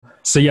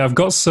So yeah, I've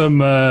got some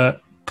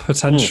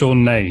potential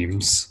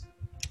names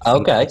for the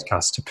Okay.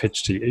 podcast to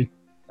pitch to you.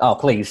 Oh,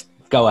 please,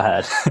 go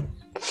ahead.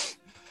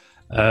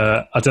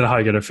 I don't know how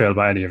you're going to feel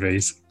about any of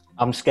these.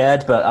 I'm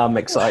scared, but I'm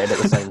excited at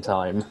the same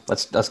time.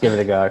 Let's give it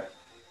a go.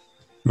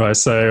 Right,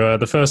 so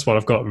the first one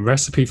I've got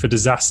Recipe for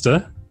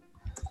Disaster.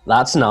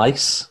 That's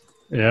nice.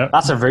 Yeah.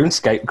 That's a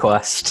RuneScape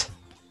quest.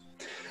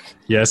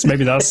 Yes,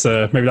 maybe that's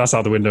out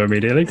the window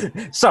immediately.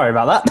 Sorry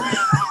about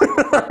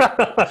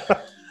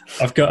that.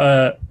 I've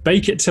got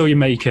Bake It Till You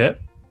Make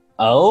It.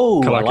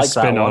 Oh, Kind of I like like a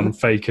spin that one. on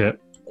Fake It.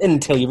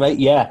 Until you make,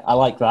 yeah, I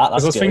like that.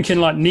 That's I was good. thinking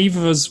like neither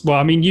of us, well,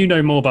 I mean, you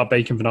know more about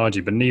baking than I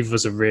do, but neither of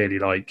us are really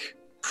like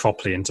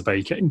properly into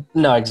baking.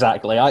 No,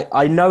 exactly.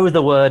 I know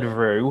the word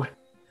roux.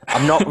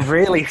 I'm not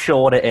really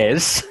sure what it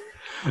is.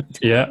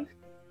 Yeah.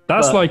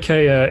 That's But- like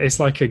it's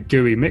like a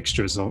gooey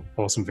mixture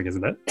or something,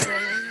 isn't it?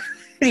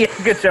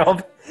 Yeah, good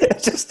job.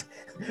 It's just,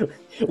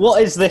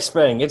 what is this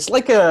thing? It's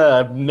like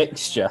a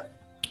mixture,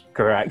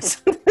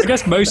 correct? I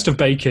guess most of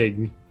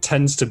baking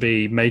tends to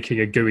be making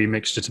a gooey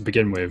mixture to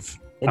begin with.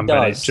 It And then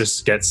it does.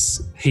 just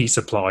gets heat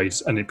applied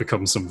and it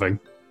becomes something.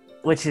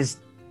 Which is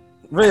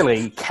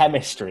really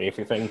chemistry if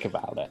you think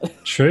about it.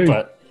 True.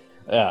 But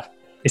yeah,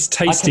 It's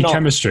tasty cannot-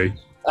 chemistry.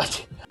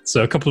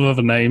 So a couple of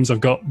other names. I've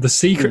got the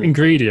secret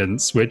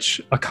ingredients, which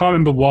I can't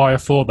remember why I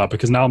thought that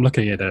because now I'm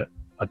looking at it,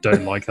 I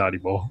don't like that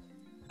anymore.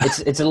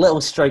 it's a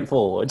little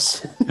straightforward.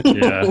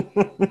 Yeah.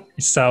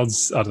 It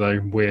sounds, I don't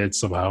know, weird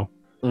somehow.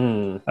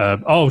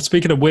 Mm.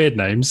 Speaking of weird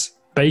names,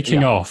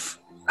 Baking Yeah. Off.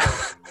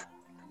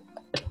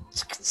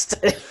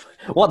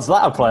 What's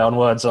that a play on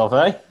words of,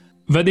 eh?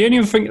 But the only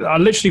other thing, I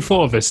literally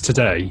thought of this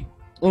today,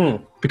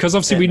 because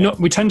obviously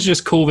we tend to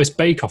just call this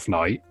Bake Off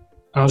Night.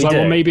 And I was We like,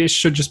 well, do. maybe it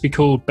should just be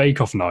called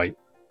Bake Off Night.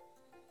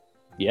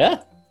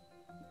 Yeah,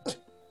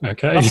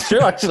 Okay. that's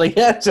true, actually.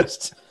 Yeah,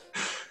 just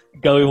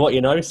go with what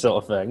you know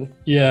sort of thing.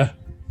 Yeah.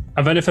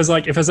 And then if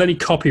there's any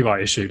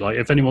copyright issue, like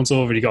if anyone's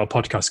already got a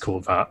podcast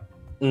called that,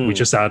 we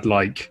just add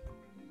like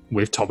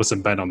with Thomas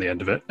and Ben on the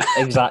end of it.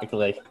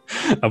 Exactly.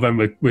 And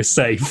then we're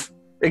safe.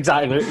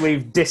 Exactly.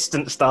 We've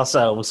distanced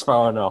ourselves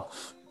far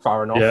enough.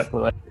 Far enough.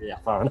 Yeah,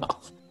 far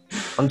enough.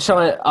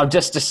 I've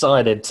just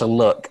decided to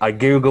look. I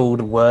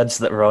Googled words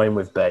that rhyme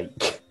with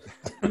bake.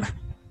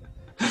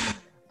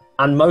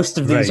 And most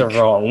of these are Rake.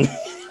 wrong.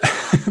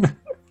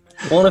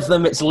 One of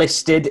them it's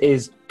listed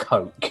is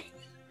Coke.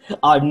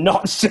 I'm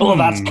not sure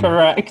that's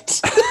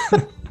correct.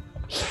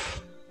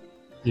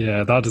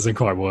 Yeah, that doesn't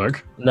quite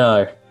work.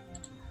 No.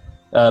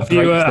 Have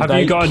you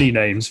got any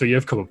names that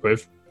you've come up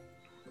with?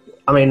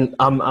 I mean,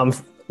 I'm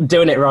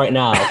doing it right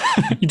now.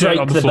 You do it Drake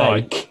on the the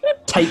fly. bake.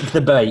 Take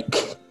the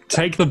bake.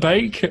 Take the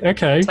bake?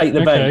 Okay. Take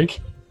the okay.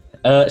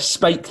 bake.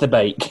 Spake the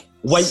bake.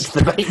 Wake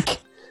the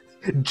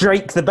bake.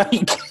 Drake the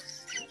bake.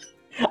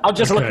 I'm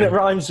just looking Okay. at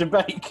rhymes with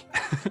bake.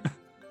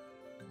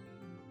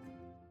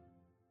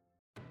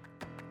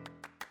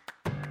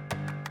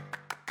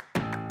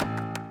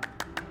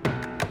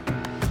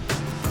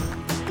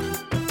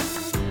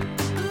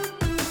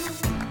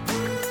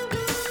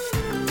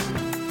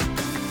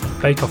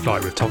 Bake Off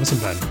Night with Thomas and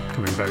Ben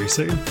coming very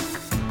soon.